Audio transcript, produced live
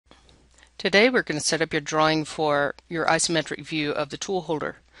Today we're going to set up your drawing for your isometric view of the tool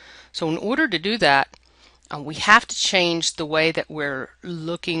holder. So in order to do that, we have to change the way that we're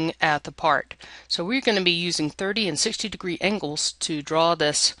looking at the part. So we're going to be using 30 and 60 degree angles to draw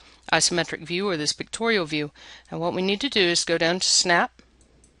this isometric view or this pictorial view. And what we need to do is go down to Snap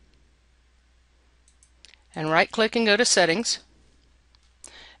and right click and go to Settings.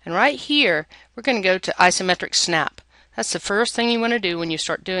 And right here we're going to go to Isometric Snap. That's the first thing you want to do when you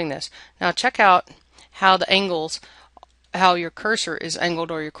start doing this. Now check out how the angles, how your cursor is angled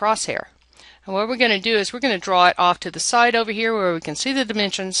or your crosshair. And what we're going to do is we're going to draw it off to the side over here where we can see the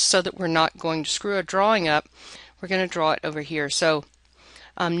dimensions so that we're not going to screw a drawing up. We're going to draw it over here. So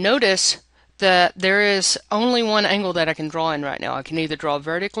notice that there is only one angle that I can draw in right now. I can either draw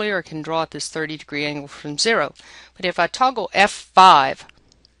vertically or I can draw at this 30-degree angle from 0. But if I toggle F5,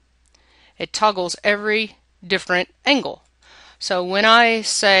 it toggles every different angle. So when I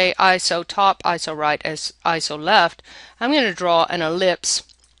say ISO top, ISO right, as ISO left, I'm going to draw an ellipse.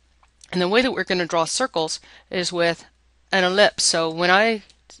 And the way that we're going to draw circles is with an ellipse. So when I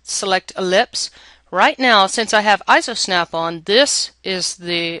select ellipse, right now, since I have ISO snap on, this is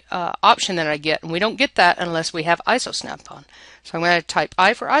the option that I get. And we don't get that unless we have ISO snap on. So I'm going to type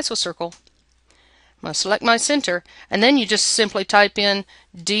I for ISO circle. I'm going to select my center, and then you just simply type in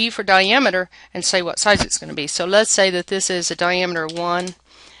D for diameter and say what size it's going to be. So let's say that this is a diameter of 1,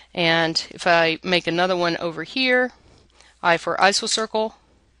 and if I make another one over here, I for ISO circle.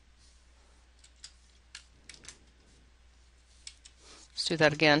 Let's do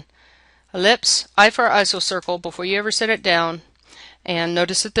that again. Ellipse, I for ISO circle before you ever set it down. And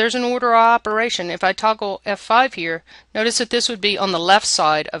notice that there's an order of operation. If I toggle F5 here, notice that this would be on the left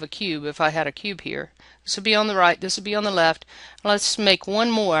side of a cube if I had a cube here. This would be on the right, this would be on the left. Let's make one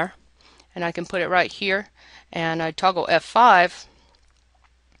more, and I can put it right here. And I toggle F5,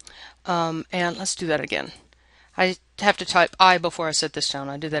 and let's do that again. I have to type I before I set this down.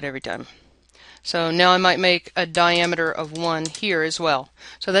 I do that every time. So now I might make a diameter of 1 here as well.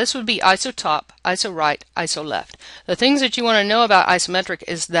 So this would be ISO top, ISO right, ISO left. The things that you want to know about isometric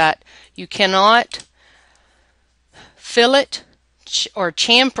is that you cannot fillet or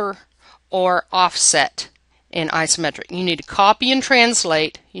chamfer or offset in isometric. You need to copy and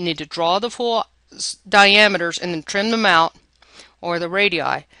translate. You need to draw the full diameters and then trim them out, or the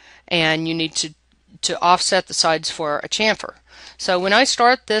radii, and you need to offset the sides for a chamfer. So when I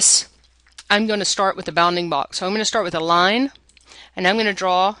start this, I'm going to start with the bounding box. So I'm going to start with a line, and I'm going to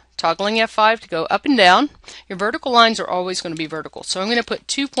draw, toggling F5 to go up and down. Your vertical lines are always going to be vertical. So I'm going to put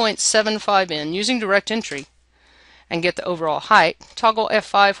 2.75 in using direct entry and get the overall height. Toggle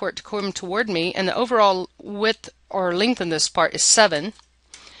F5 for it to come toward me, and the overall width or length in this part is 7.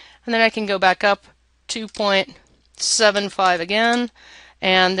 And then I can go back up 2.75 again,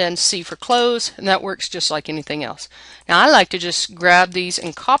 and then C for close, and that works just like anything else. Now I like to just grab these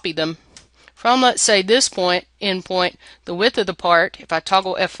and copy them from, let's say, this point, end point, the width of the part. If I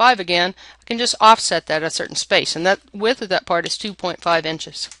toggle F5 again, I can just offset that a certain space, and that width of that part is 2.5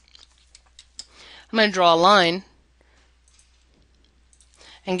 inches. I'm going to draw a line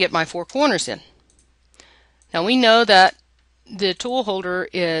and get my 4 corners in. Now we know that the tool holder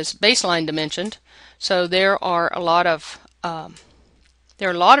is baseline dimensioned, so there are a lot of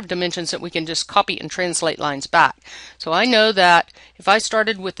dimensions that we can just copy and translate lines back. So I know that if I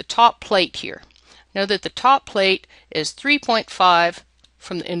started with the top plate here, know that the top plate is 3.5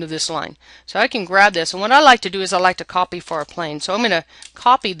 from the end of this line. So I can grab this, and what I like to do is I like to copy for a plane. So I'm going to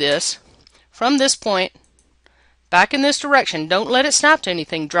copy this from this point back in this direction. Don't let it snap to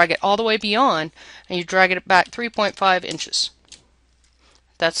anything. Drag it all the way beyond, and you drag it back 3.5 inches.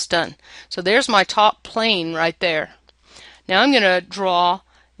 That's done. So there's my top plane right there. Now I'm going to draw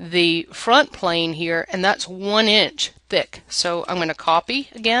the front plane here, and that's 1 inch thick. So I'm going to copy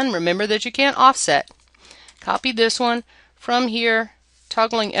again. Remember that you can't offset. Copy this one from here,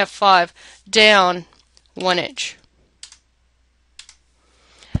 toggling F5 down 1 inch.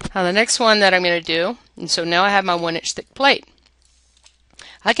 Now the next one that I'm going to do, and so now I have my 1 inch thick plate.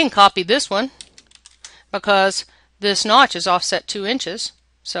 I can copy this one because this notch is offset 2 inches.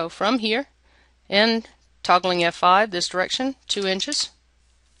 So from here and toggling F5 this direction, 2 inches.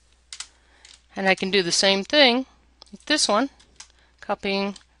 And I can do the same thing with this one,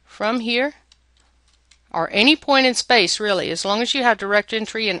 copying from here, or any point in space really. As long as you have direct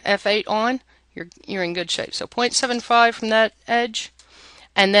entry and F8 on, you're in good shape. So 0.75 from that edge.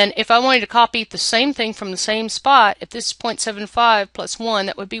 And then if I wanted to copy the same thing from the same spot, if this is 0.75 plus 1,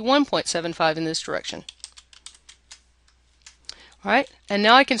 that would be 1.75 in this direction. Alright, and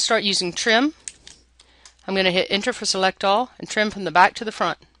now I can start using trim. I'm going to hit enter for select all and trim from the back to the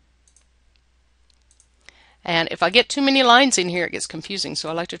front. And if I get too many lines in here, it gets confusing, so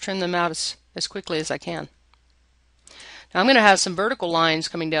I like to trim them out as quickly as I can. Now I'm going to have some vertical lines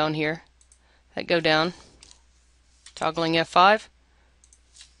coming down here that go down, toggling F5,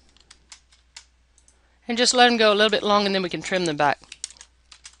 and just let them go a little bit long, and then we can trim them back.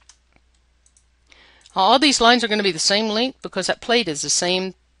 All these lines are going to be the same length because that plate is the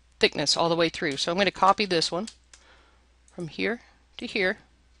same thickness all the way through. So I'm going to copy this one from here to here,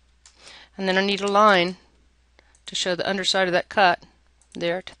 and then I need a line to show the underside of that cut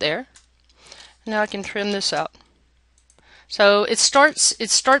there to there. Now I can trim this out. So it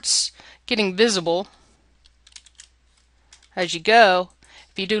starts getting visible as you go.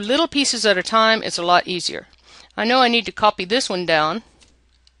 If you do little pieces at a time, it's a lot easier. I know I need to copy this one down,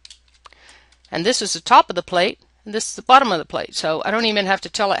 and this is the top of the plate, and this is the bottom of the plate, so I don't even have to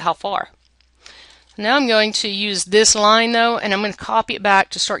tell it how far. Now I'm going to use this line though, and I'm going to copy it back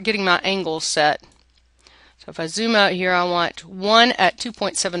to start getting my angles set. So if I zoom out here, I want one at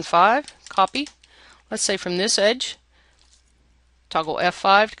 2.75, copy. Let's say from this edge, toggle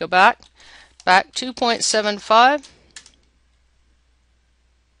F5 to go back 2.75.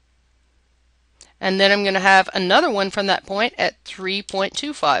 And then I'm going to have another one from that point at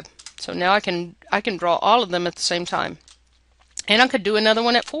 3.25. So now I can draw all of them at the same time. And I could do another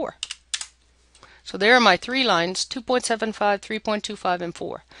one at 4. So there are my 3 lines, 2.75, 3.25, and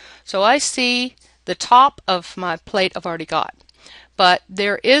 4. So I see the top of my plate I've already got. But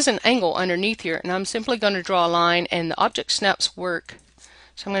there is an angle underneath here, and I'm simply going to draw a line, and the object snaps work.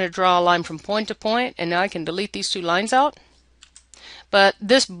 So I'm going to draw a line from point to point, and now I can delete these 2 lines out. But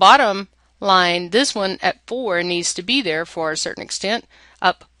this bottom line, this one at 4, needs to be there for a certain extent,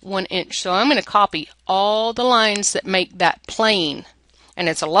 up 1 inch. So I'm going to copy all the lines that make that plane, and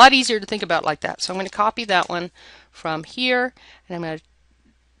it's a lot easier to think about like that. So I'm going to copy that one from here, and I'm going to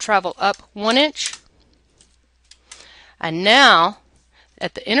travel up 1 inch. And now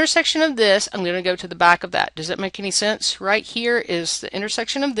at the intersection of this, I'm going to go to the back of that. Does that make any sense? Right here is the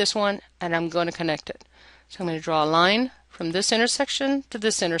intersection of this one, and I'm going to connect it. So I'm going to draw a line from this intersection to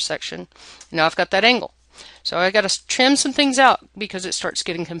this intersection. And now I've got that angle. So I got to trim some things out because it starts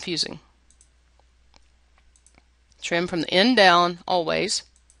getting confusing. Trim from the end down always.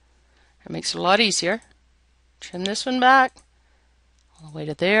 That makes it a lot easier. Trim this one back all the way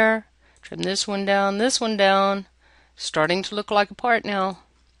to there. Trim this one down. Starting to look like a part now.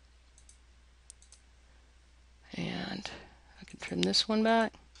 And I can trim this one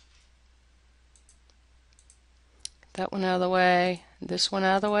back. That one out of the way, this one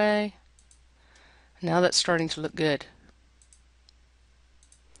out of the way. Now that's starting to look good.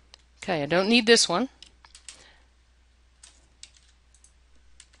 Okay, I don't need this one.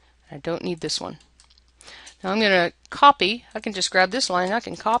 I don't need this one. Now I'm going to copy. I can just grab this line. I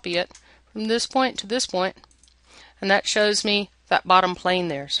can copy it from this point to this point. And that shows me that bottom plane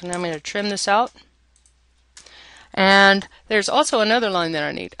there. So now I'm going to trim this out. And there's also another line that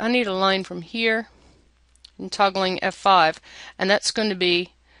I need. I need a line from here and toggling F5. And that's going to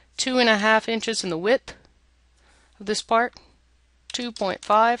be 2.5 inches in the width of this part.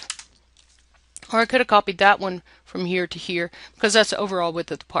 2.5. Or I could have copied that one from here to here because that's the overall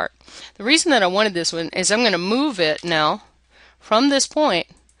width of the part. The reason that I wanted this one is I'm going to move it now from this point.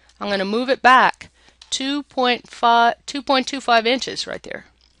 I'm going to move it back 2.25 inches right there.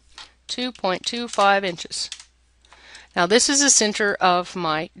 2.25 inches. Now this is the center of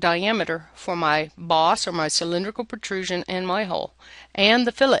my diameter for my boss or my cylindrical protrusion and my hole and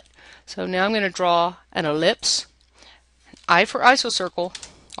the fillet. So now I'm going to draw an ellipse. I for isocircle.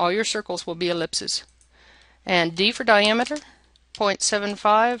 All your circles will be ellipses. And D for diameter,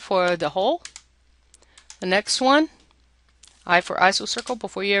 0.75 for the hole. The next one, I for isocircle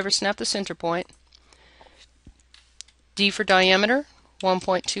before you ever snap the center point. D for diameter,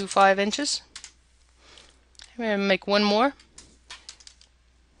 1.25 inches. I'm going to make one more.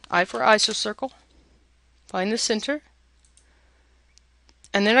 I for isocircle. Find the center.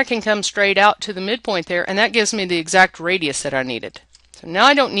 And then I can come straight out to the midpoint there, and that gives me the exact radius that I needed. So now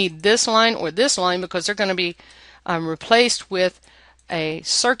I don't need this line or this line because they're going to be replaced with a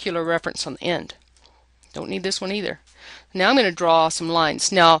circular reference on the end. Don't need this one either. Now I'm going to draw some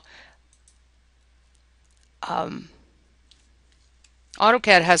lines. Now,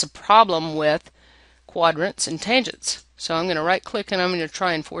 AutoCAD has a problem with quadrants and tangents. So I'm going to right click and I'm going to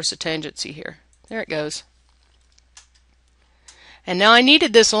try and force a tangency here. There it goes. And now I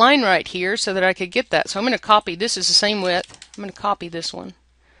needed this line right here so that I could get that. So I'm going to copy. This is the same width. I'm going to copy this one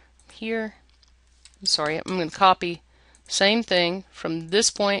here. I'm going to copy the same thing from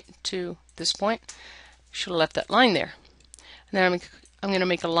this point to this point. Should have left that line there. And then I'm going to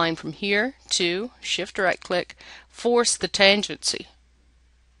make a line from here to shift right click, force the tangency.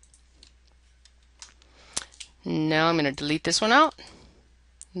 Now I'm going to delete this one out,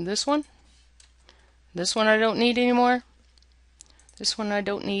 and this one I don't need anymore, this one I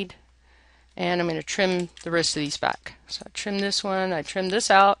don't need, and I'm going to trim the rest of these back. So I trim this one, I trim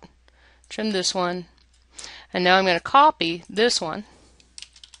this out, trim this one, and now I'm going to copy this one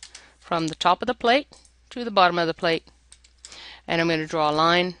from the top of the plate to the bottom of the plate, and I'm going to draw a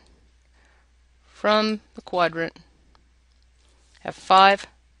line from the quadrant F5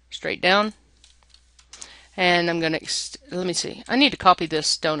 straight down, and I'm going to, let me see, I need to copy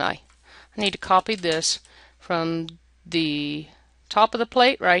this, don't I? I need to copy this from the top of the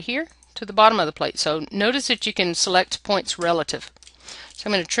plate right here to the bottom of the plate. So notice that you can select points relative. So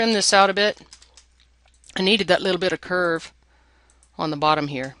I'm going to trim this out a bit. I needed that little bit of curve on the bottom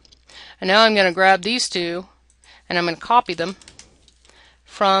here. And now I'm going to grab these two and I'm going to copy them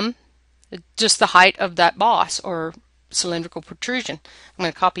from just the height of that boss or cylindrical protrusion. I'm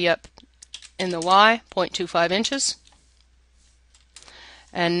going to copy up in the Y 0.25 inches.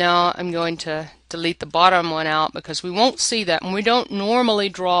 And now I'm going to delete the bottom one out because we won't see that, and we don't normally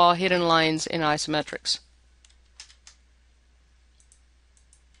draw hidden lines in isometrics.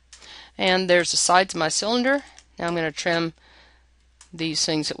 And there's the sides of my cylinder. Now I'm going to trim these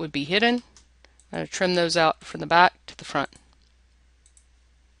things that would be hidden. I'm going to trim those out from the back to the front.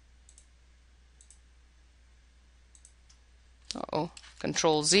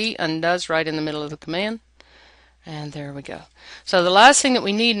 Control Z undoes right in the middle of the command. And there we go. So the last thing that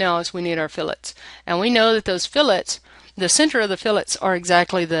we need now is we need our fillets. And we know that those fillets, the center of the fillets are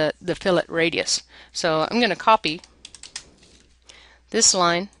exactly the fillet radius. So I'm going to copy this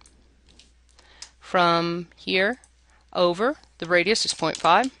line from here over. The radius is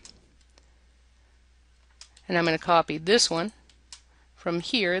 0.5. And I'm going to copy this one from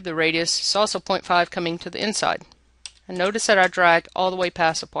here. The radius is also 0.5 coming to the inside. And notice that I drag all the way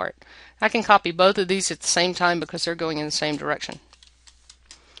past apart. I can copy both of these at the same time because they're going in the same direction.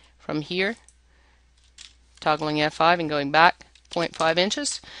 From here, toggling F5 and going back 0.5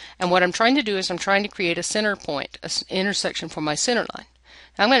 inches. And what I'm trying to do is I'm trying to create a center point, an intersection for my center line.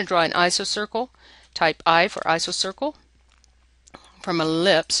 Now I'm going to draw an isocircle, type I for isocircle, from an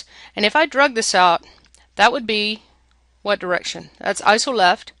ellipse. And if I drug this out, that would be what direction? That's iso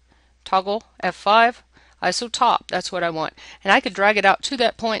left, toggle F5, iso top, that's what I want. And I could drag it out to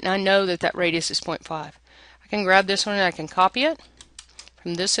that point and I know that that radius is 0.5. I can grab this one and I can copy it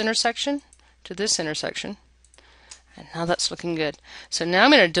from this intersection to this intersection. And now that's looking good. So now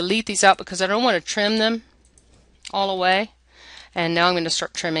I'm going to delete these out because I don't want to trim them all away. And now I'm going to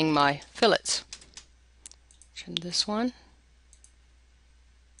start trimming my fillets. Trim this one.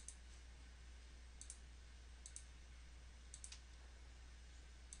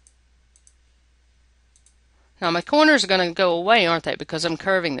 Now my corners are going to go away, aren't they, because I'm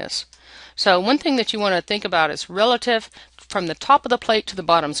curving this. So one thing that you want to think about is relative from the top of the plate to the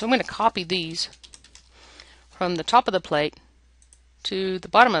bottom. So I'm going to copy these from the top of the plate to the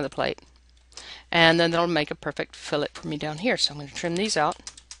bottom of the plate. And then that'll make a perfect fillet for me down here. So I'm going to trim these out.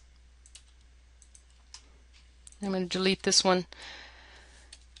 I'm going to delete this one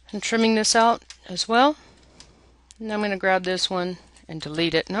and trimming this out as well. And I'm going to grab this one and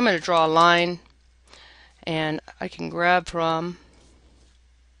delete it. And I'm going to draw a line. And I can grab from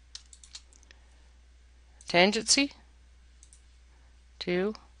tangency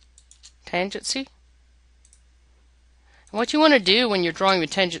to tangency. And what you want to do when you're drawing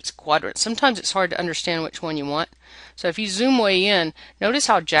with tangents quadrants, sometimes it's hard to understand which one you want. So if you zoom way in, notice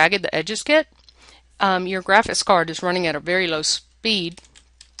how jagged the edges get. Your graphics card is running at a very low speed,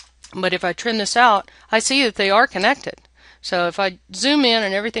 but if I trim this out, I see that they are connected. So if I zoom in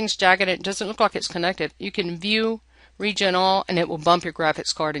and everything's jagged, it doesn't look like it's connected. You can view, region all, and it will bump your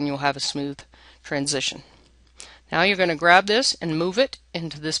graphics card and you'll have a smooth transition. Now you're going to grab this and move it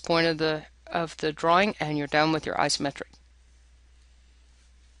into this point of the drawing and you're done with your isometric.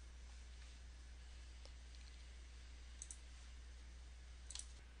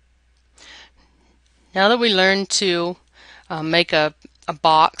 Now that we learned to make a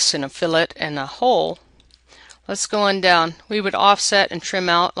box and a fillet and a hole, let's go on down. We would offset and trim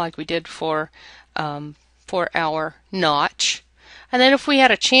out like we did for our notch. And then if we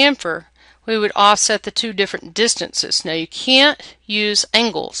had a chamfer, we would offset the two different distances. Now you can't use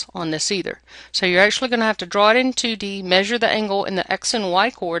angles on this either. So you're actually going to have to draw it in 2D, measure the angle in the X and Y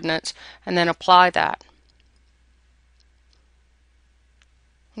coordinates, and then apply that.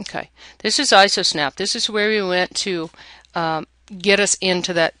 Okay, this is IsoSnap. This is where we went to get us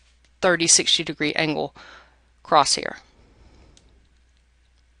into that 30-60 degree angle crosshair.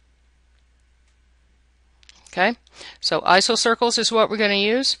 Okay, so isocircles is what we're going to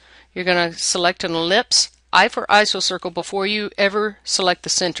use. You're going to select an ellipse. I for isocircle before you ever select the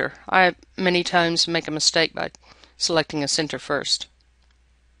center. I many times make a mistake by selecting a center first.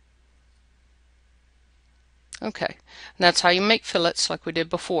 Okay, and that's how you make fillets like we did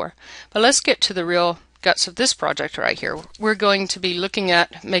before. But let's get to the real guts of this project right here. We're going to be looking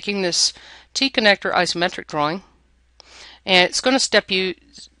at making this T-connector isometric drawing, and it's going to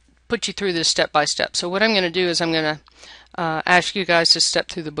put you through this step by step. So what I'm going to do is I'm going to ask you guys to step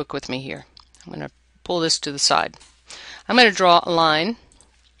through the book with me here. I'm going to pull this to the side. I'm going to draw a line.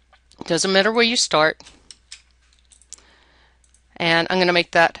 It doesn't matter where you start. And I'm going to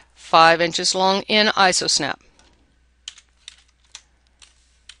make that 5 inches long in IsoSnap.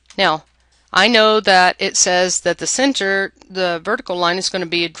 Now, I know that it says that the center, the vertical line, is going to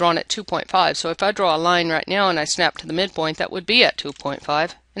be drawn at 2.5. So if I draw a line right now and I snap to the midpoint, that would be at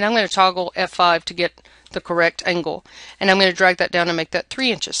 2.5. And I'm going to toggle F5 to get the correct angle. And I'm going to drag that down and make that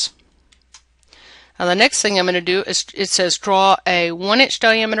 3 inches. Now the next thing I'm going to do is, it says draw a 1-inch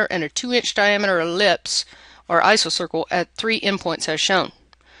diameter and a 2-inch diameter ellipse or isocircle at 3 endpoints as shown.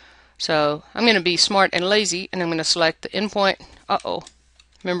 So I'm going to be smart and lazy, and I'm going to select the endpoint.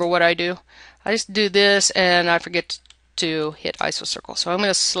 Remember what I do? I just do this and I forget to hit isocircle. So I'm going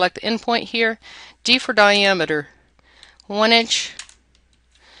to select the endpoint here, D for diameter, 1 inch,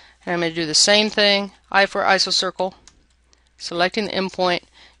 and I'm going to do the same thing, I for isocircle, selecting the endpoint,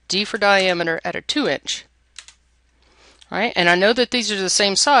 D for diameter at a 2 inch. Alright, and I know that these are the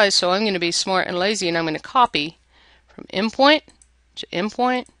same size, so I'm going to be smart and lazy, and I'm going to copy from endpoint to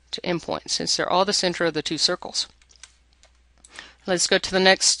endpoint to endpoint, since they're all the center of the two circles. Let's go to the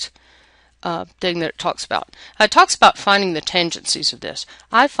next thing that it talks about. It talks about finding the tangencies of this.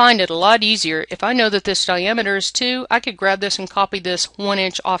 I find it a lot easier if I know that this diameter is 2. I could grab this and copy this 1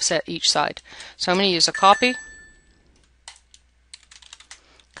 inch offset each side. So I'm going to use a copy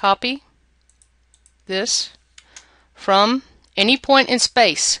this from any point in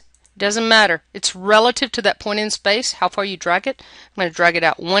space. Doesn't matter. It's relative to that point in space, how far you drag it. I'm going to drag it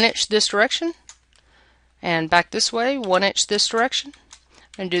out 1 inch this direction and back this way, 1 inch this direction.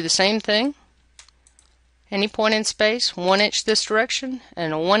 I'm going to do the same thing. Any point in space, 1 inch this direction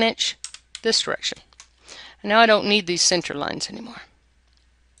and a 1 inch this direction. And now I don't need these center lines anymore.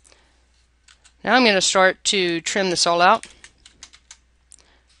 Now I'm going to start to trim this all out.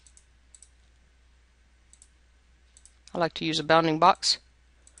 I like to use a bounding box.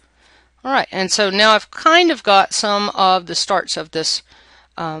 Alright, and so now I've kind of got some of the starts of this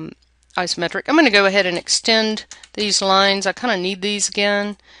isometric. I'm going to go ahead and extend these lines. I kind of need these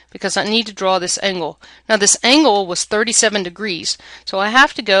again because I need to draw this angle. Now this angle was 37 degrees, so I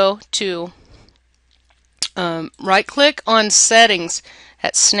have to go to right click on settings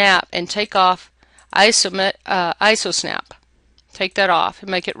at snap and take off IsoSnap. Take that off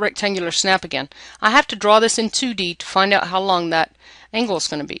and make it rectangular snap again. I have to draw this in 2D to find out how long that angle is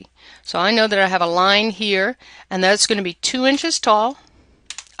going to be. So I know that I have a line here, and that's going to be 2 inches tall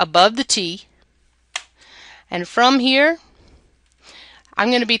above the T. And from here, I'm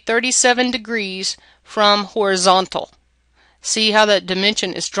going to be 37 degrees from horizontal. See how that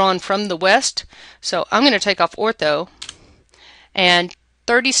dimension is drawn from the west? So I'm going to take off ortho, and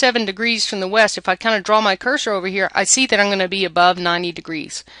 37 degrees from the west, if I kind of draw my cursor over here, I see that I'm going to be above 90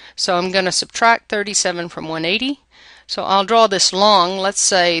 degrees. So I'm going to subtract 37 from 180. So I'll draw this long, let's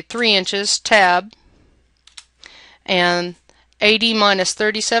say 3 inches, tab, and 80 minus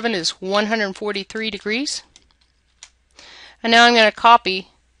 37 is 143 degrees. And now I'm going to copy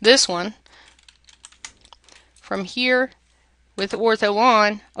this one from here with ortho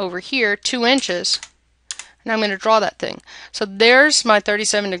on over here 2 inches. And I'm going to draw that thing. So there's my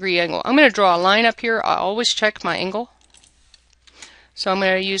 37 degree angle. I'm going to draw a line up here. I always check my angle. So I'm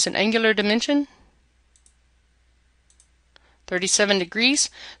going to use an angular dimension, 37 degrees.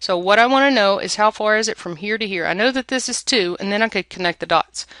 So what I want to know is how far is it from here to here. I know that this is 2, and then I could connect the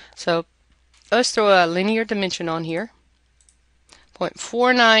dots. So let's throw a linear dimension on here,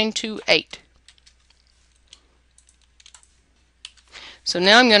 0.4928. So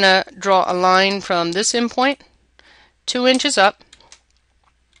now I'm going to draw a line from this endpoint 2 inches up.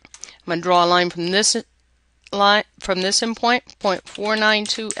 I'm going to draw a line from this endpoint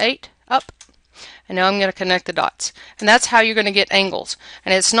 0.4928 up. And now I'm going to connect the dots. And that's how you're going to get angles.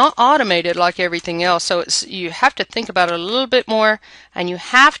 And it's not automated like everything else, so you have to think about it a little bit more, and you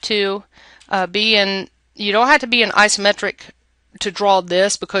have to you don't have to be in isometric to draw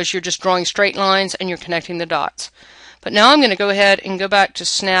this, because you're just drawing straight lines and you're connecting the dots. But now I'm going to go ahead and go back to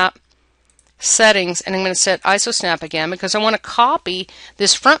snap, settings, and I'm going to set ISO snap again because I want to copy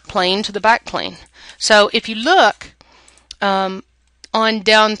this front plane to the back plane. So if you look on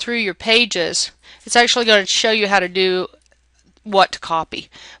down through your pages, it's actually going to show you how to do what to copy.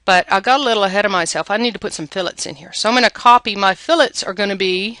 But I got a little ahead of myself. I need to put some fillets in here. So I'm going to copy. My fillets are going to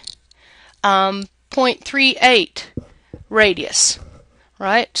be 0.38 radius,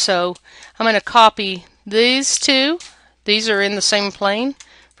 right? So I'm going to copy these two. These are in the same plane.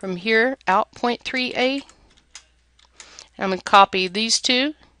 From here out 0.3A. I'm going to copy these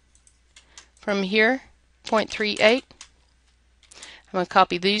two from here 0.38. I'm going to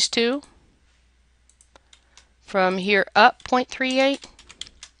copy these two from here up 0.38.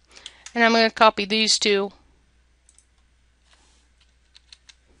 And I'm going to copy these two.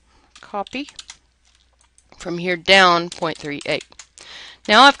 Copy from here down 0.38.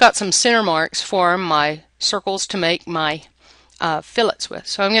 Now I've got some center marks for my circles to make my fillets with.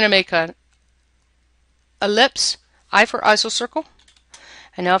 So I'm going to make an ellipse, I for isocircle.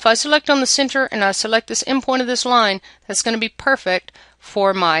 And now if I select on the center and I select this endpoint of this line, that's going to be perfect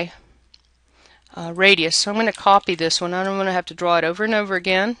for my radius. So I'm going to copy this one. I don't want to have to draw it over and over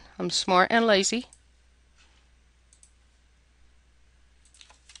again. I'm smart and lazy.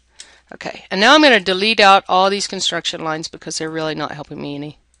 Okay, and now I'm going to delete out all these construction lines because they're really not helping me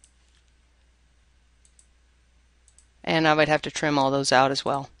any. And I would have to trim all those out as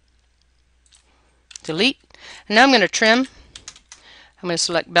well. Delete. And now I'm going to trim. I'm going to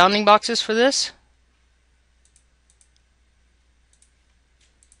select bounding boxes for this.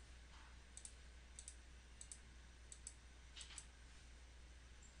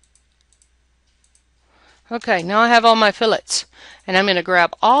 Okay, now I have all my fillets. And I'm going to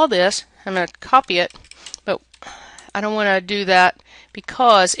grab all this. I'm going to copy it. But I don't want to do that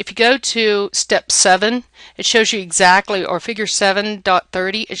because if you go to step 7, it shows you exactly, or figure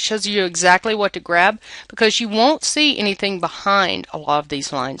 7.30, it shows you exactly what to grab because you won't see anything behind a lot of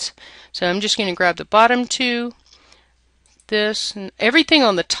these lines. So I'm just going to grab the bottom two, this, and everything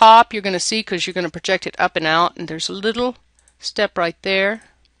on the top you're going to see because you're going to project it up and out, and there's a little step right there.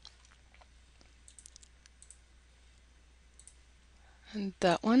 And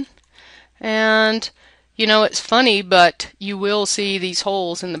that one. And you know, it's funny, but you will see these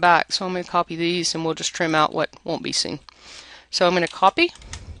holes in the back. So I'm going to copy these and we'll just trim out what won't be seen. So I'm going to copy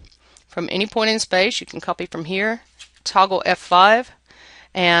from any point in space. You can copy from here. Toggle F5.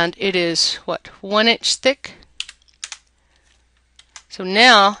 And it is, what, 1 inch thick. So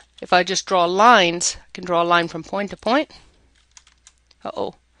now, if I just draw lines, I can draw a line from point to point.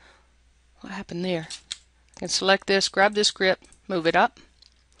 Uh-oh. What happened there? I can select this, grab this grip, move it up.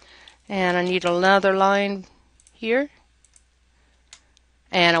 And I need another line here.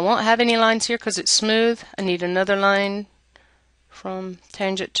 And I won't have any lines here because it's smooth. I need another line from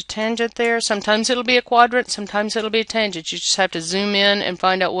tangent to tangent there. Sometimes it'll be a quadrant, sometimes it'll be a tangent. You just have to zoom in and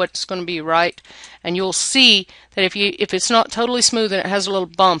find out what's going to be right. And you'll see that if it's not totally smooth and it has a little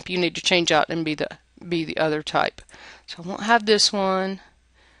bump, you need to change out and be the other type. So I won't have this one.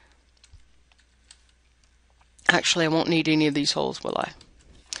 Actually, I won't need any of these holes, will I?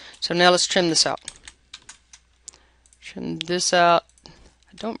 So now let's trim this out. Trim this out.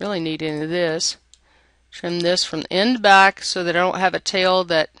 I don't really need any of this. Trim this from the end to back so that I don't have a tail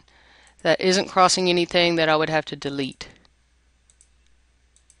that isn't crossing anything that I would have to delete.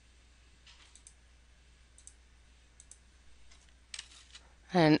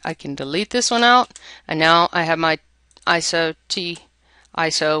 And I can delete this one out, and now I have my ISO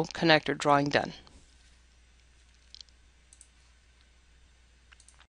connector drawing done.